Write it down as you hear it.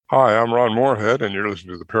Hi, I'm Ron Moorhead, and you're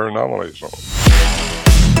listening to the Paranomaly Zone.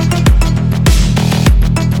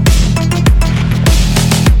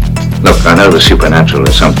 Look, I know the supernatural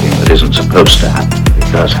is something that isn't supposed to happen, but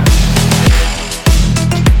it does happen.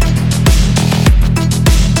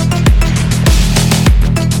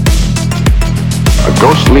 A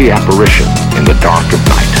ghostly apparition in the dark of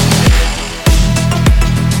night.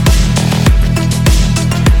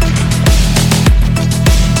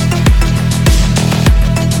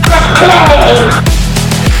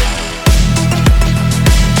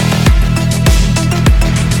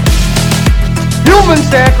 Human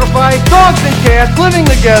sacrifice, dogs and cats living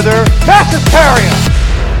together, mass hysteria.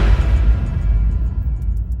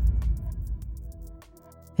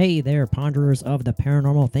 Hey there, ponderers of the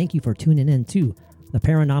paranormal. Thank you for tuning in to the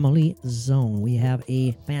Paranomaly Zone. We have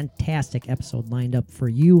a fantastic episode lined up for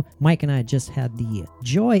you. Mike and I just had the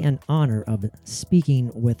joy and honor of speaking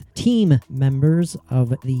with team members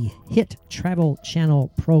of the hit Travel Channel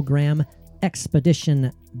program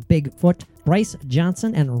Expedition Bigfoot, Bryce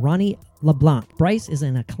Johnson and Ronnie LeBlanc. Bryce is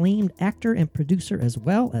an acclaimed actor and producer, as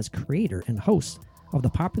well as creator and host of the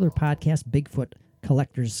popular podcast Bigfoot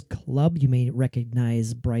Collectors Club. You may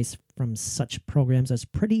recognize Bryce from such programs as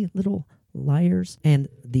Pretty Little Liars and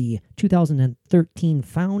the 2013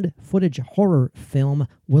 found footage horror film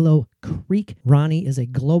Willow Creek. Ronnie is a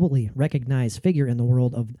globally recognized figure in the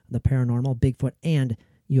world of the paranormal, Bigfoot, and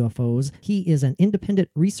UFOs. He is an independent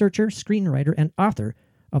researcher, screenwriter, and author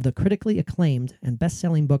of the critically acclaimed and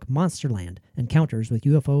best-selling book Monsterland, Encounters with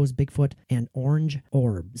UFOs, Bigfoot, and Orange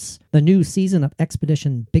Orbs. The new season of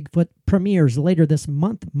Expedition Bigfoot premieres later this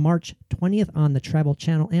month, March 20th, on the Travel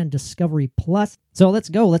Channel and Discovery Plus. So let's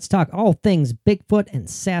go. Let's talk all things Bigfoot and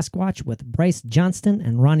Sasquatch with Bryce Johnston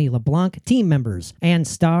and Ronnie LeBlanc, team members and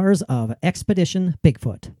stars of Expedition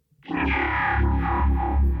Bigfoot.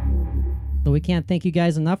 So we can't thank you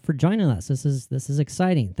guys enough for joining us. This is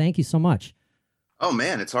exciting. Thank you so much. Oh,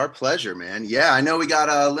 man, it's our pleasure, man. Yeah, I know we got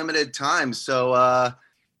a limited time, so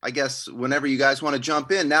I guess whenever you guys want to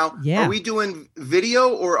jump in. Now, Are we doing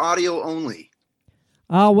video or audio only?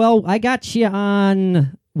 Well, I got you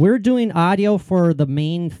on. We're doing audio for the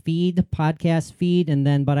main feed, podcast feed,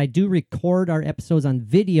 but I do record our episodes on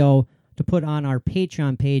video to put on our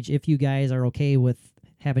Patreon page if you guys are okay with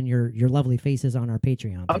having your lovely faces on our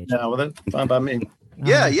Patreon page. Yeah, well, that's fine by me.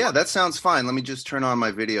 Yeah, that sounds fine. Let me just turn on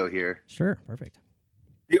my video here. Sure, perfect.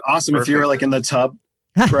 Be awesome if you were like in the tub,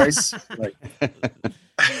 Bryce.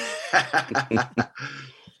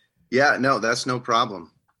 Yeah, no, that's no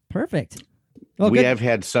problem. Perfect. Well, we have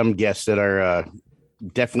had some guests that are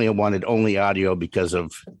definitely wanted only audio because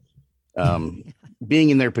of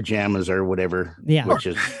being in their pajamas or whatever. Yeah. Which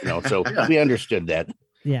is, so we understood that.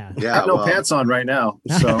 Yeah. I have no pants on right now.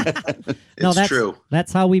 So that's true.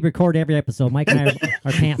 That's how we record every episode. Mike and I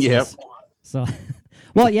are pantsless. Yep. So,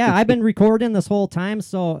 well, yeah, I've been recording this whole time,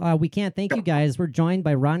 so we can't thank you guys. We're joined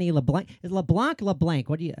by Ronnie LeBlanc. Is LeBlanc?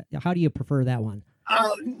 How do you prefer that one?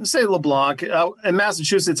 Say LeBlanc. In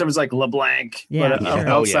Massachusetts, it was like LeBlanc. Yeah, but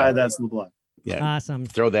outside, that's LeBlanc. Yeah. Awesome.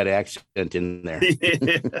 Throw that accent in there.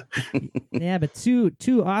 Yeah, but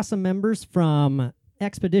two awesome members from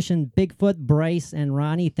Expedition Bigfoot, Bryce and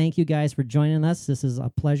Ronnie. Thank you guys for joining us. This is a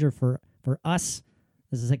pleasure for us.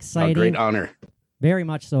 This is exciting. A great honor. Very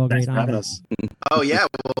much so. Thanks Great for having honor. us. Oh, yeah.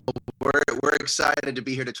 Well, we're excited to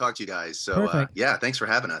be here to talk to you guys. So, thanks for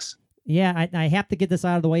having us. Yeah, I have to get this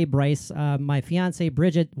out of the way, Bryce. My fiance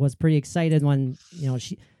Bridget was pretty excited when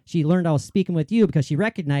she learned I was speaking with you because she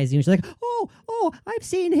recognized you. She's like, "Oh, I've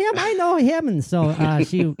seen him. I know him." And so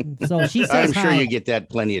she says, "I'm sure you get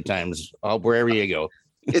that plenty of times, wherever you go."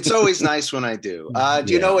 It's always nice when I do.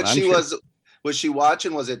 Do you know what was she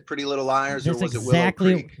watching? Was it Pretty Little Liars or was it Willow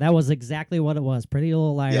Creek? That was exactly what it was. Pretty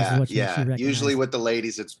Little Liars. Yeah. Usually with the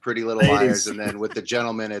ladies, it's Pretty Little Liars, and then with the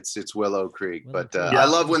gentlemen, it's Willow Creek. But I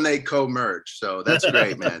love when they co-merge, so that's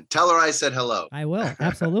great, man. Tell her I said hello. I will,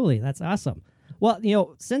 absolutely. That's awesome.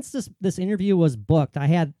 Well, since this interview was booked, I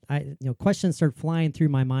had questions started flying through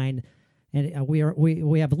my mind, and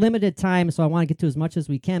we have limited time, so I want to get to as much as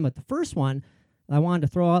we can. But the first one I wanted to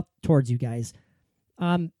throw out towards you guys.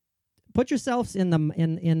 Put yourselves in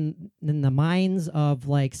the minds of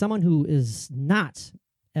like someone who is not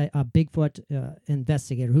a Bigfoot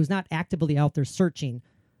investigator, who's not actively out there searching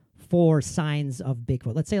for signs of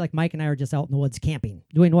Bigfoot. Let's say like Mike and I are just out in the woods camping,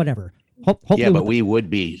 doing whatever. Yeah, but we would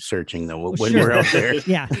be searching though when we're out there.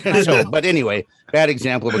 Yeah. So, but anyway, bad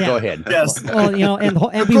example. But go ahead. Yes. Well,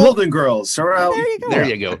 and we Golden Girls are out. There you go. There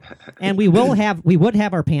you go. And we would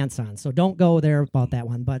have our pants on, so don't go there about that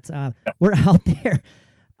one. But we're out there.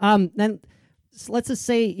 Then let's just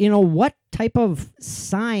say, what type of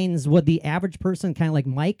signs would the average person, kind of like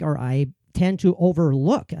Mike or I, tend to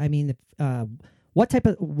overlook? I mean,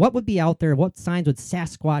 what would be out there? What signs would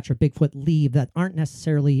Sasquatch or Bigfoot leave that aren't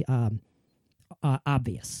necessarily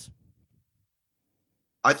obvious?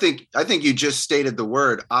 I think you just stated the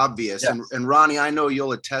word obvious. Yes. And Ronnie, I know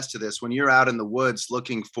you'll attest to this. When you're out in the woods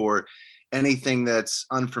looking for anything that's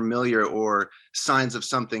unfamiliar or signs of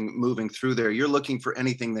something moving through there, you're looking for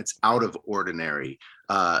anything that's out of ordinary,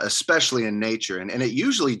 especially in nature. And it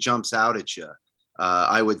usually jumps out at you,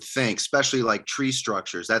 I would think, especially like tree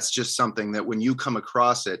structures. That's just something that when you come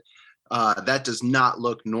across it, that does not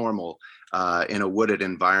look normal in a wooded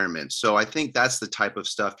environment. So I think that's the type of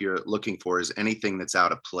stuff you're looking for, is anything that's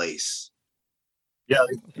out of place. Yeah,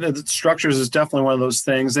 the structures is definitely one of those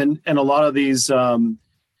things. And a lot of these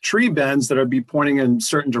tree bends that are be pointing in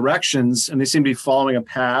certain directions, and they seem to be following a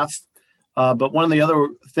path. But one of the other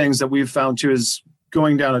things that we've found too is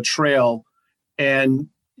going down a trail, and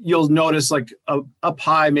you'll notice like up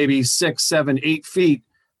high, maybe 6, 7, 8 feet,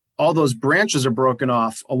 all those branches are broken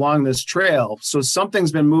off along this trail. So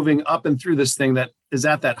something's been moving up and through this thing that is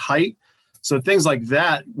at that height. So things like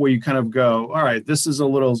that, where you kind of go, all right, this is a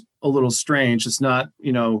little strange. It's not,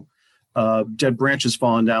 dead branches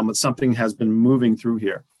falling down, but something has been moving through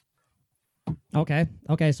here. Okay.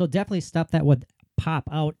 So definitely stuff that would pop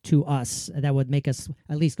out to us, that would make us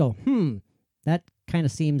at least go, that kind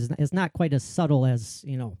of seems, it's not quite as subtle as,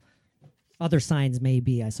 other signs may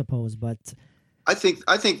be, I suppose, but I think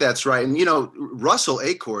that's right. And Russell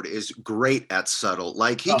Acord is great at subtle.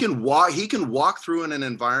 Like he can walk through in an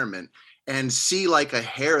environment and see like a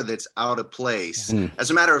hair that's out of place. Yeah.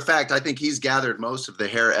 As a matter of fact, I think he's gathered most of the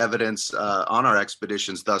hair evidence on our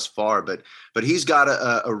expeditions thus far, but he's got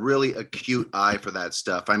a really acute eye for that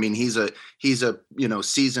stuff. I mean, he's a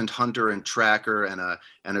seasoned hunter and tracker and a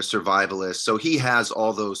survivalist. So he has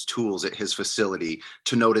all those tools at his facility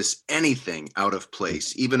to notice anything out of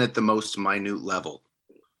place, even at the most minute level.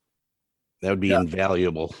 That would be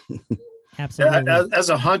invaluable. Absolutely. Yeah, as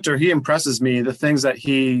a hunter, he impresses me. The things that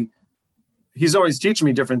he's always teaching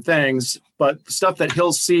me different things, but stuff that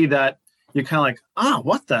he'll see that you're kind of like,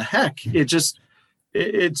 what the heck? It's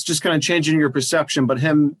just kind of changing your perception. But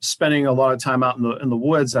him spending a lot of time out in the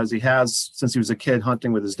woods, as he has since he was a kid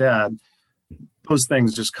hunting with his dad, those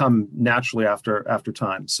things just come naturally after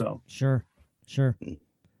time. So sure.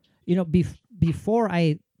 Before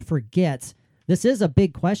I forget, this is a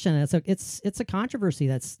big question. It's a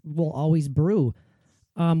controversy will always brew.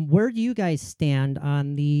 Where do you guys stand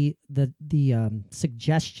on the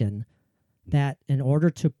suggestion that in order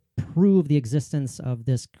to prove the existence of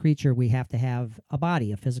this creature, we have to have a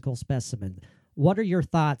body, a physical specimen? What are your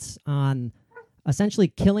thoughts on essentially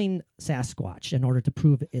killing Sasquatch in order to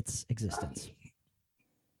prove its existence?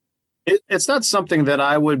 It's not something that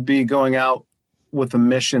I would be going out with a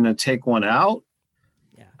mission to take one out.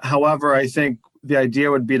 Yeah. However, I think the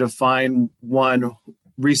idea would be to find one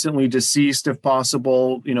recently deceased, if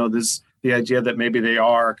possible. The idea that maybe they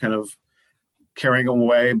are kind of carrying them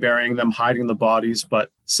away, burying them, hiding the bodies,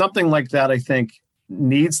 but something like that, I think,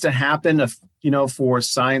 needs to happen for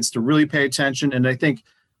science to really pay attention. And I think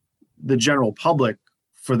the general public,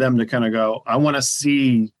 for them to kind of go, I want to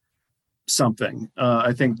see something.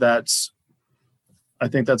 I think that's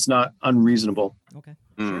not unreasonable. Okay.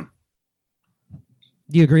 Mm.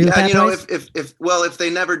 Do you agree with that? If they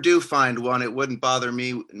never do find one, it wouldn't bother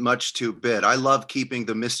me much too bit. I love keeping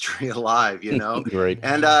the mystery alive, Right.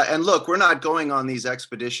 And look, we're not going on these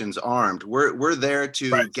expeditions armed. We're there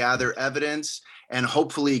to gather evidence and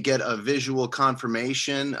hopefully get a visual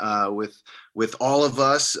confirmation with all of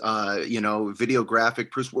us,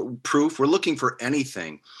 videographic proof. We're looking for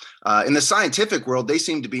anything. In the scientific world, they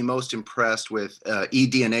seem to be most impressed with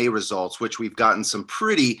eDNA results, which we've gotten some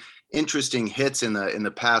pretty interesting hits in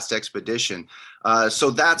the past expedition. So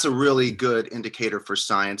that's a really good indicator for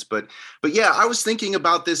science. But yeah, I was thinking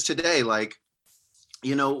about this today, like,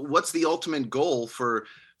 what's the ultimate goal for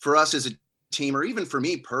us as a team, or even for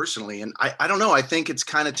me personally? And I don't know, I think it's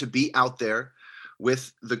kind of to be out there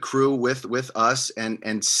with the crew, with us,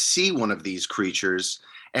 and see one of these creatures,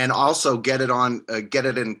 and also get it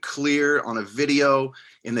in clear on a video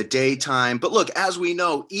in the daytime. But look, as we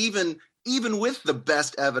know, even with the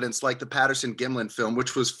best evidence, like the Patterson-Gimlin film,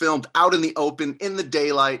 which was filmed out in the open in the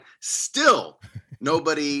daylight, still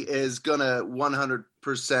nobody is gonna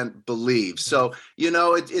 100% believe. So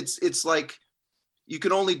it's like, you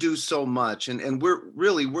can only do so much. And we're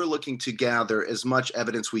looking to gather as much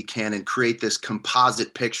evidence we can and create this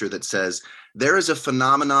composite picture that says there is a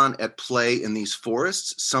phenomenon at play in these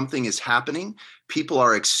forests. Something is happening. People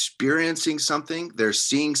are experiencing something. They're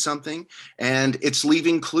seeing something, and it's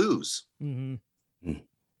leaving clues. Mm-hmm.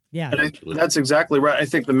 Yeah, that's exactly right. I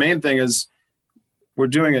think the main thing is we're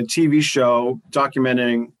doing a TV show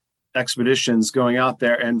documenting expeditions going out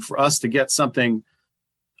there, and for us to get something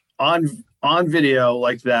on video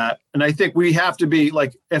like that, and I think we have to be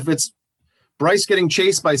like, if it's Bryce getting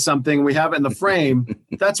chased by something, we have it in the frame.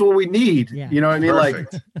 That's what we need. Yeah. You know what I mean?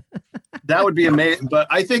 Perfect. Like that would be amazing. But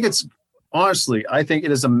I think I think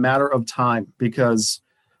it is a matter of time, because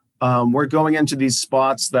we're going into these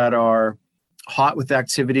spots that are hot with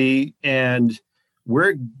activity, and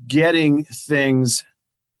we're getting things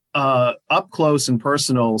up close and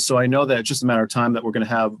personal. So I know that it's just a matter of time that we're going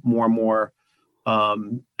to have more and more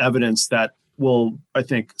evidence that will, I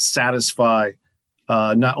think, satisfy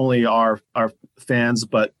not only our fans,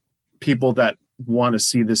 but people that want to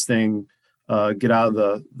see this thing get out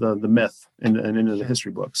of the myth and into the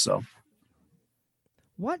history books. So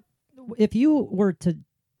what if you were to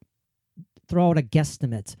throw out a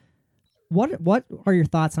guesstimate, what are your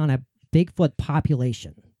thoughts on a Bigfoot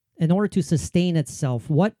population in order to sustain itself?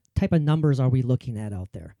 What type of numbers are we looking at out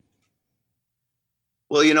there?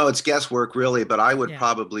 Well, it's guesswork really, but I would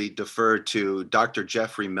probably defer to Dr.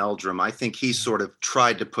 Jeffrey Meldrum. I think he sort of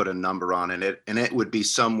tried to put a number on it, and it would be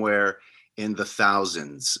somewhere in the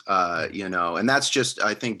thousands, and that's just,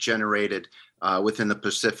 I think, generated within the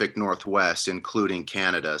Pacific Northwest, including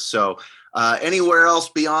Canada. So anywhere else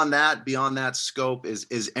beyond that scope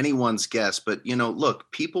is anyone's guess. But,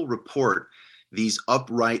 look, people report these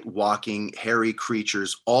upright walking hairy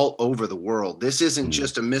creatures all over the world. This isn't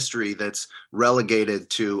just a mystery that's relegated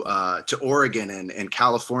to Oregon and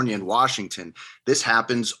California and Washington. This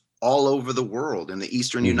happens all over the world, in the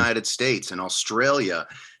eastern United States, in Australia,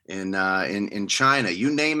 in China,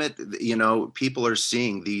 you name it. People are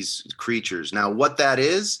seeing these creatures. Now, what that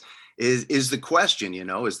is the question.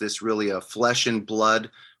 Is this really a flesh and blood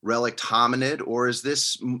relict hominid, or is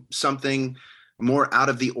this something more out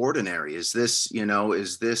of the ordinary? Is this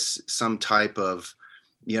some type of,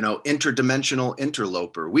 interdimensional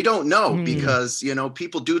interloper? We don't know, because,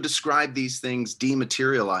 people do describe these things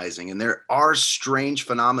dematerializing, and there are strange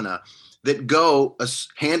phenomena that go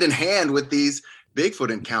hand in hand with these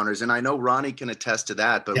Bigfoot encounters. And I know Ronnie can attest to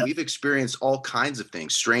that, but we've experienced all kinds of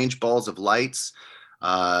things, strange balls of lights,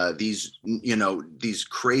 these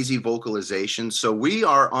crazy vocalizations. So we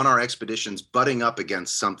are on our expeditions butting up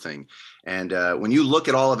against something. And when you look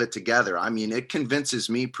at all of it together, I mean, it convinces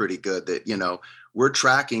me pretty good that, we're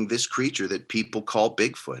tracking this creature that people call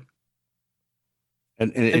Bigfoot.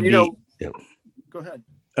 And go ahead.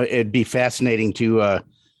 It'd be fascinating to,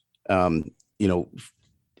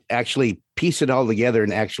 actually piece it all together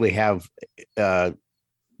and actually have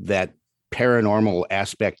that paranormal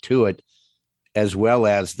aspect to it, as well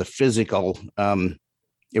as the physical.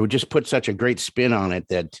 It would just put such a great spin on it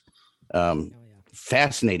that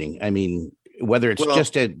fascinating. I mean, whether it's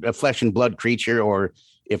just a flesh and blood creature, or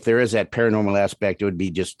if there is that paranormal aspect, it would be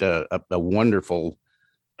just a wonderful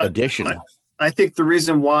addition. I think the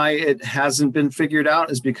reason why it hasn't been figured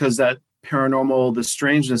out is because that paranormal, the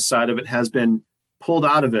strangeness side of it, has been pulled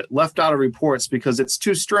out of it, left out of reports, because it's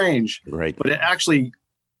too strange. Right. But it actually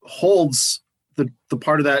holds the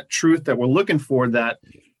part of that truth that we're looking for, that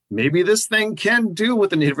maybe this thing can do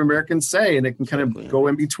what the Native Americans say, and it can kind of go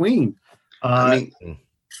in between. Bryce.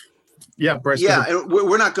 Yeah, and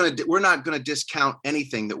we're not going to discount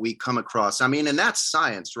anything that we come across. I mean, and that's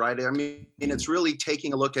science, right? I mean, it's really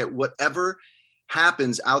taking a look at whatever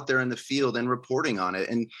happens out there in the field and reporting on it.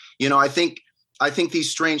 And I think these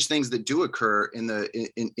strange things that do occur in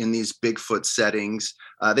these Bigfoot settings,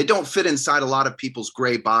 they don't fit inside a lot of people's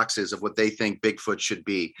gray boxes of what they think Bigfoot should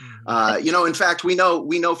be. In fact, we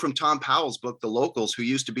know from Tom Powell's book, The Locals, who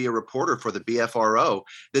used to be a reporter for the BFRO,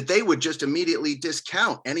 that they would just immediately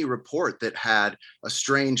discount any report that had a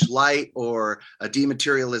strange light or a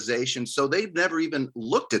dematerialization. So they've never even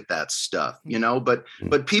looked at that stuff,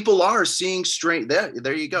 but people are seeing strange,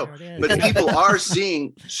 there you go. But people are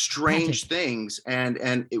seeing strange things.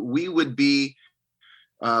 And we would be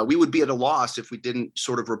at a loss if we didn't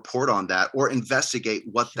sort of report on that or investigate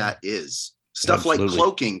what that is. Stuff like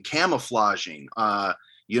cloaking, camouflaging,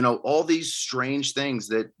 all these strange things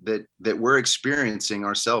that we're experiencing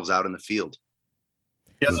ourselves out in the field.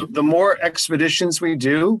 Yeah, the more expeditions we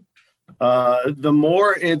do, the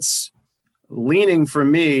more it's leaning for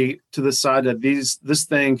me to the side that this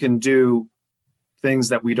thing can do things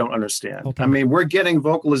that we don't understand. Okay. I mean, we're getting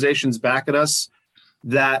vocalizations back at us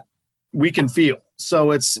that we can feel.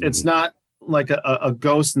 So it's not like a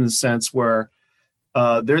ghost in the sense where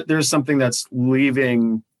there's something that's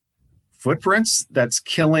leaving footprints, that's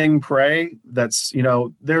killing prey, that's,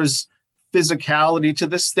 there's physicality to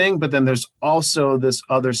this thing, but then there's also this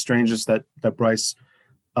other strangeness that Bryce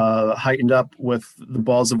heightened up with the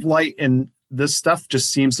balls of light, and this stuff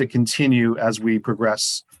just seems to continue as we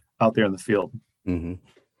progress out there in the field. Mm-hmm.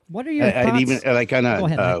 What are your thoughts? I'd even like on Go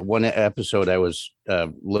ahead, one episode I was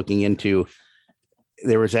looking into,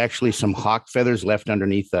 there was actually some hawk feathers left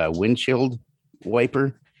underneath a windshield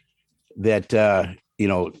wiper that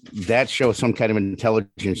that shows some kind of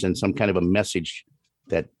intelligence and some kind of a message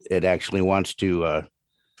that it actually wants to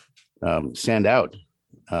send out.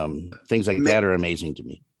 Things like that are amazing to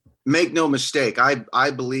me. Make no mistake,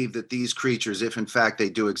 I believe that these creatures, if in fact they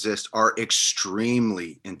do exist, are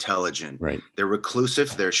extremely intelligent. Right. They're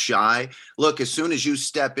reclusive, they're shy. Look, as soon as you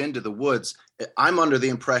step into the woods, I'm under the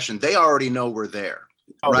impression they already know we're there.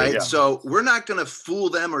 Right. Yeah. So we're not going to fool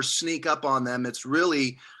them or sneak up on them. It's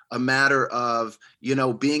really a matter of,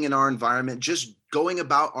 being in our environment, just going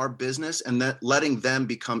about our business and then letting them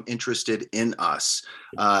become interested in us,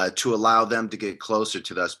 to allow them to get closer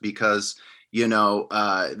to us, because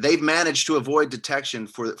they've managed to avoid detection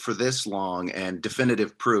for this long and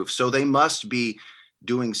definitive proof. So they must be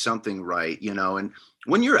doing something right, and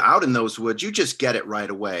when you're out in those woods, you just get it right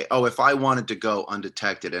away. Oh, if I wanted to go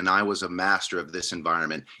undetected and I was a master of this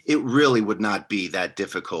environment, it really would not be that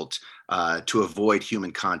difficult to avoid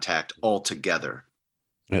human contact altogether.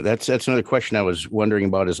 Yeah, that's another question I was wondering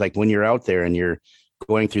about, is like when you're out there and you're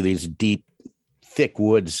going through these deep, thick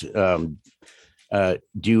woods, do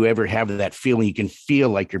you ever have that feeling you can feel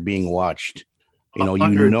like you're being watched?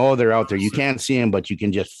 They're out there. You can't see them, but you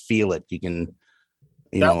can just feel it. You can,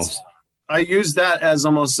 I use that as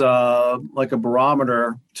almost like a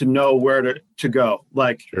barometer to know where to go.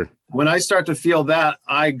 Like when I start to feel that,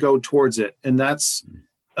 I go towards it. And that's,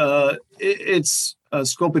 it's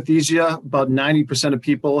scopaesthesia. About 90% of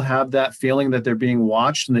people have that feeling that they're being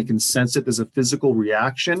watched and they can sense it. There's a physical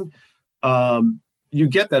reaction. You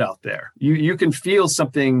get that out there. You can feel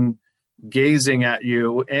something gazing at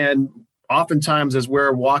you. And oftentimes as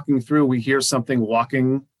we're walking through, we hear something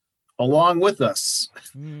walking along with us.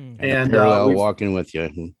 And walking with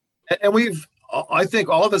you. And I think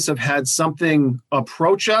all of us have had something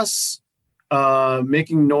approach us,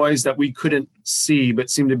 making noise that we couldn't see, but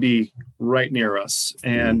seemed to be right near us.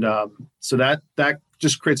 And so that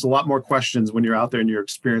just creates a lot more questions when you're out there and you're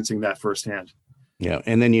experiencing that firsthand. Yeah.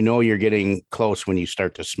 And then you're getting close when you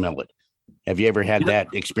start to smell it. Have you ever had that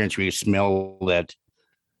experience where you smell that?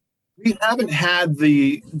 We haven't had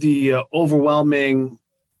the overwhelming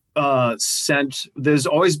scent. There's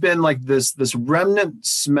always been like this remnant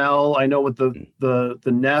smell. I know with the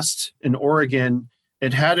nest in Oregon,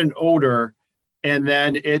 it had an odor, and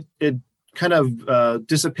then it kind of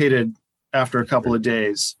dissipated after a couple of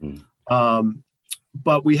days.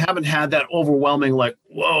 But we haven't had that overwhelming like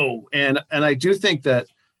whoa. And I do think that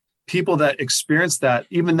people that experience that,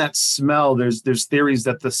 even that smell, there's theories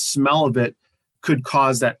that the smell of it could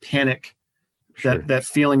cause that panic. That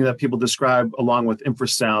feeling that people describe along with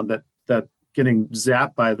infrasound, that getting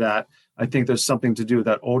zapped by that, I think there's something to do with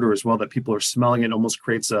that odor as well, that people are smelling it almost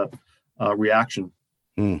creates a reaction.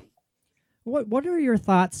 What are your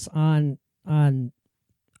thoughts on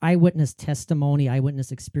eyewitness testimony,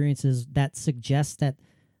 eyewitness experiences that suggest that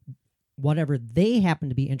whatever they happen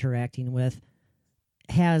to be interacting with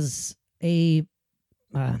has a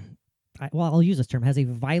I'll use this term, has a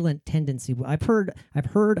violent tendency. I've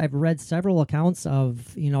read several accounts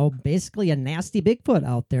of, basically a nasty Bigfoot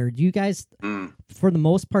out there. Do you guys, for the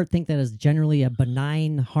most part, think that is generally a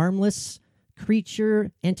benign, harmless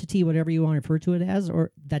creature, entity, whatever you want to refer to it as,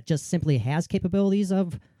 or that just simply has capabilities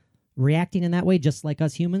of reacting in that way, just like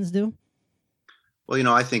us humans do? Well,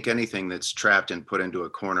 I think anything that's trapped and put into a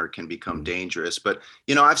corner can become dangerous. But,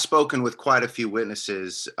 I've spoken with quite a few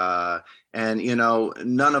witnesses, and,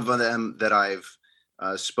 none of them that I've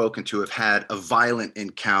spoken to have had a violent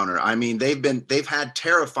encounter. I mean, they've had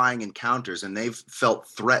terrifying encounters and they've felt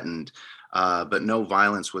threatened, but no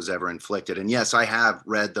violence was ever inflicted. And yes, I have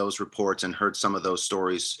read those reports and heard some of those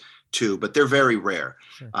stories too, but they're very rare.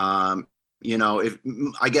 Sure.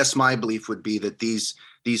 I guess my belief would be that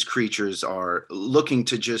these creatures are looking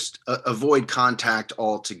to just avoid contact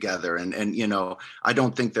altogether. And I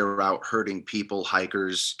don't think they're out hurting people,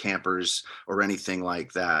 hikers, campers, or anything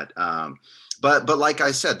like that. But like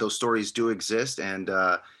I said, those stories do exist, and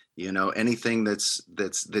anything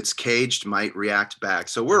that's caged might react back.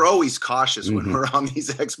 So we're always cautious when we're on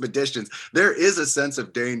these expeditions. There is a sense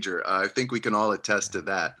of danger. I think we can all attest to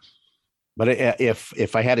that. But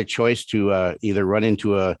if I had a choice to either run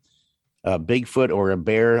into a Bigfoot or a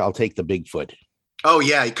bear, I'll take the Bigfoot. Oh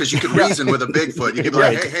yeah, because you could reason with a Bigfoot. You could be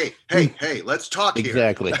like, hey, let's talk here.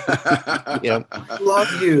 Exactly. Yeah.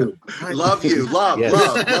 Love you. Love you. Love.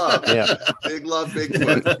 Yeah. Big love,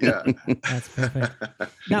 Bigfoot. Yeah. That's perfect.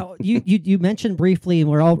 Now you mentioned briefly, and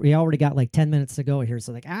we already got like 10 minutes to go here.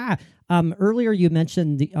 So earlier you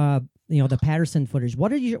mentioned the Patterson footage.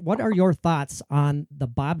 What are your thoughts on the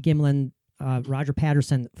Bob Gimlin, Roger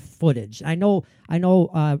Patterson footage? I know,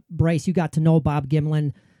 Bryce, you got to know Bob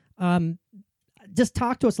Gimlin. Just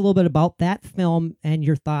talk to us a little bit about that film and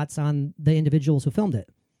your thoughts on the individuals who filmed it.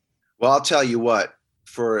 Well, I'll tell you what,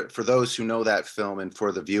 for those who know that film and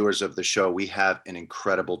for the viewers of the show, we have an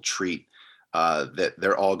incredible treat that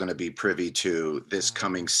they're all going to be privy to this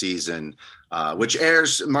coming season, which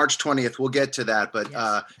airs March 20th. We'll get to that,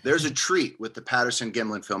 but there's a treat with the Patterson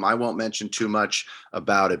Gimlin film. I won't mention too much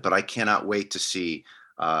about it, but I cannot wait to see,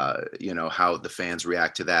 how the fans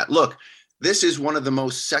react to that. Look, this is one of the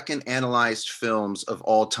most second analyzed films of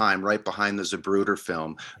all time, right behind the Zapruder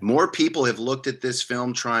film. More people have looked at this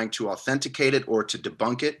film trying to authenticate it or to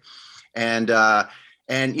debunk it. And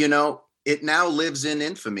it now lives in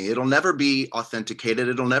infamy. It'll never be authenticated.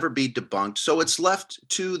 It'll never be debunked. So it's left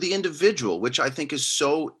to the individual, which I think is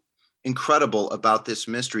so incredible about this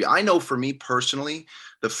mystery. I know for me personally,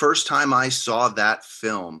 the first time I saw that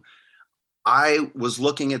film, I was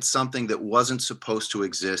looking at something that wasn't supposed to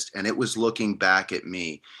exist, and it was looking back at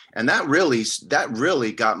me. And that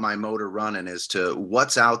really got my motor running as to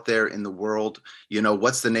what's out there in the world,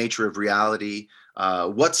 what's the nature of reality,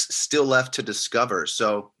 what's still left to discover.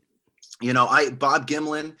 So, Bob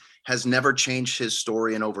Gimlin has never changed his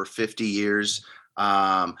story in over 50 years.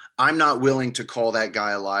 I'm not willing to call that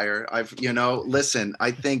guy a liar. Listen, I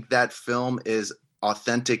think that film is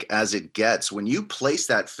authentic as it gets. When you place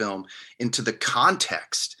that film into the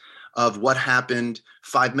context of what happened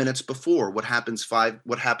 5 minutes before, what happened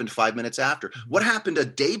 5 minutes after, what happened a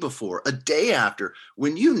day before, a day after,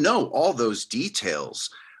 when you know all those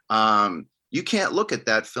details, you can't look at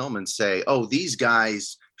that film and say, oh, these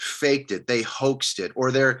guys faked it, they hoaxed it,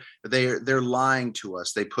 or they're lying to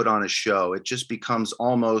us, they put on a show. It just becomes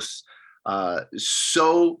almost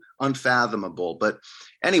so unfathomable. But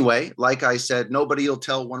anyway, like I said, nobody will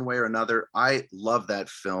tell one way or another. I love that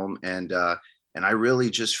film, and I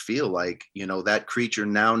really just feel like that creature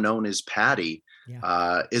now known as Patty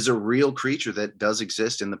is a real creature that does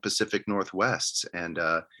exist in the Pacific Northwest. And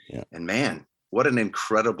man, what an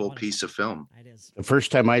incredible piece of film! It is. The first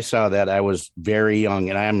time I saw that, I was very young,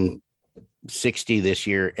 and I'm 60 this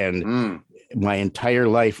year, and my entire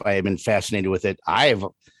life I have been fascinated with it. I have,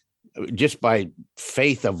 just by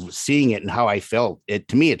faith of seeing it and how I felt it,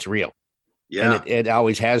 to me, it's real. Yeah. And it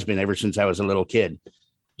always has been ever since I was a little kid.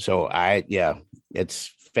 So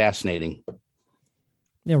it's fascinating.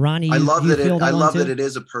 Yeah, Ronnie, I love that it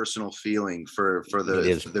is a personal feeling for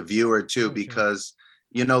the viewer too, because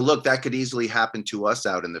look, that could easily happen to us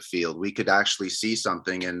out in the field. We could actually see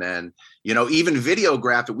something and then, even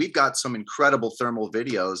videograph it. We've got some incredible thermal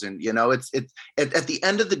videos, and it's at the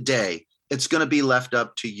end of the day, it's going to be left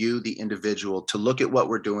up to you, the individual, to look at what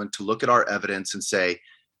we're doing, to look at our evidence and say,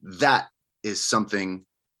 that is something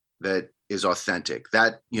that is authentic.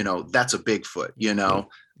 That's a Bigfoot,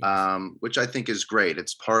 which I think is great.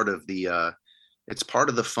 It's part of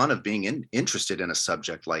the fun of being interested in a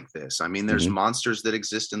subject like this. I mean, there's monsters that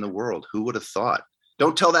exist in the world. Who would have thought?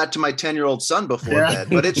 Don't tell that to my 10-year-old son before bed,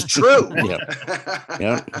 but it's true.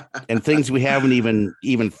 Yeah. And things we haven't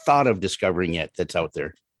even thought of discovering yet that's out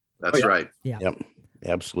there. That's right. Yeah. Yep.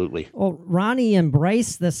 Absolutely. Well, Ronnie and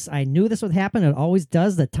Bryce, I knew this would happen. It always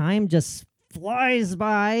does. The time just flies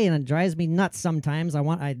by, and it drives me nuts sometimes.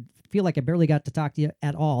 I feel like I barely got to talk to you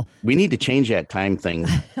at all. We need to change that time thing.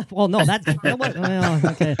 Well, no, that's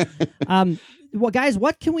okay. Well, guys,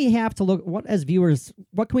 what can we have to look? What as viewers?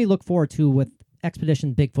 What can we look forward to with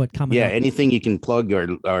Expedition Bigfoot coming? Yeah, up? anything you can plug or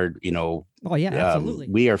Oh yeah, absolutely.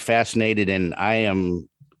 We are fascinated, and I am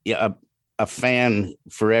a fan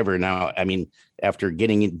forever now. I mean, after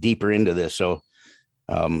getting deeper into this, so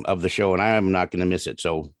of the show, and I am not going to miss it.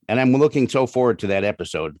 So, and I'm looking so forward to that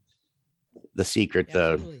episode, The Secret.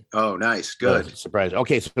 Oh, nice, good surprise.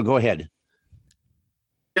 Okay, so go ahead.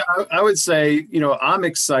 Yeah, I would say, I'm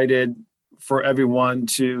excited for everyone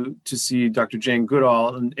to see Dr. Jane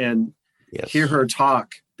Goodall and hear her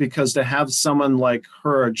talk, because to have someone like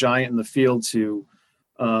her, a giant in the field, to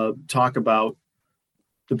talk about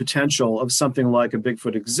the potential of something like a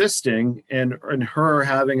Bigfoot existing, and her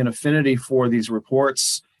having an affinity for these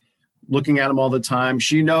reports, looking at them all the time.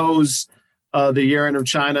 She knows the Yeren of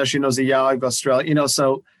China. She knows the Yao of Australia,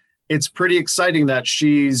 so it's pretty exciting that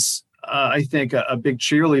she's, I think, a big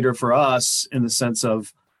cheerleader for us in the sense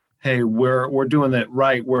of, hey, we're doing it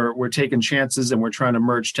right. We're taking chances and we're trying to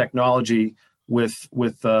merge technology with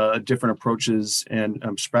different approaches and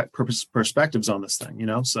perspectives on this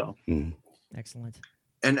thing, so. Excellent.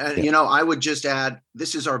 And I would just add,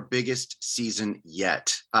 this is our biggest season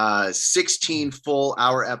yet. 16 full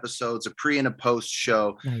hour episodes, a pre and a post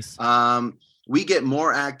show. Nice. We get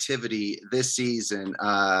more activity this season.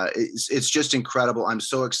 It's just incredible. I'm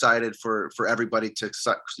so excited for everybody to,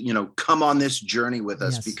 come on this journey with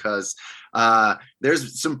us, because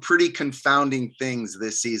there's some pretty confounding things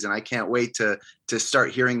this season. I can't wait to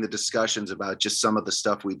start hearing the discussions about just some of the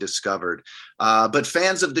stuff we discovered. But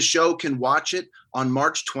fans of the show can watch it on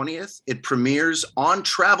March 20th. It premieres on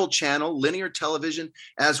Travel Channel, linear television,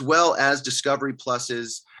 as well as Discovery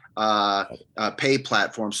Plus's pay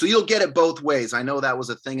platform. So you'll get it both ways. I know that was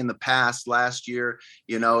a thing in the past. Last year,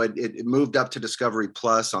 it moved up to Discovery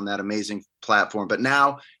Plus on that amazing platform. But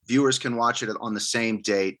now viewers can watch it on the same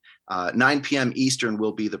date. 9 p.m. Eastern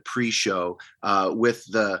will be the pre-show with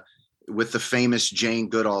the famous Jane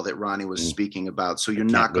Goodall that Ronnie was speaking about. So you're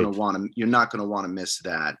not going to want to miss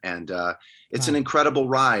that. And it's an incredible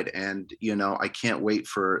ride. And I can't wait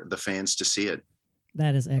for the fans to see it.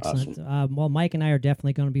 That is excellent. Awesome. Well, Mike and I are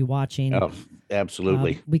definitely going to be watching. Oh,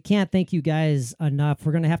 absolutely. We can't thank you guys enough.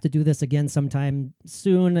 We're going to have to do this again sometime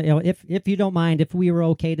soon. If you don't mind, if we were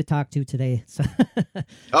okay to talk to today. So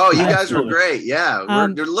oh, you guys were great. Yeah.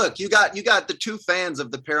 Look, you got the two fans of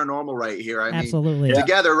the paranormal right here. I absolutely. mean,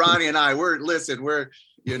 together, Ronnie and I, we're that's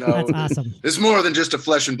awesome. It's more than just a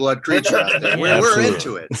flesh and blood creature out there. We're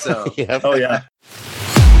into it. So. Oh yeah.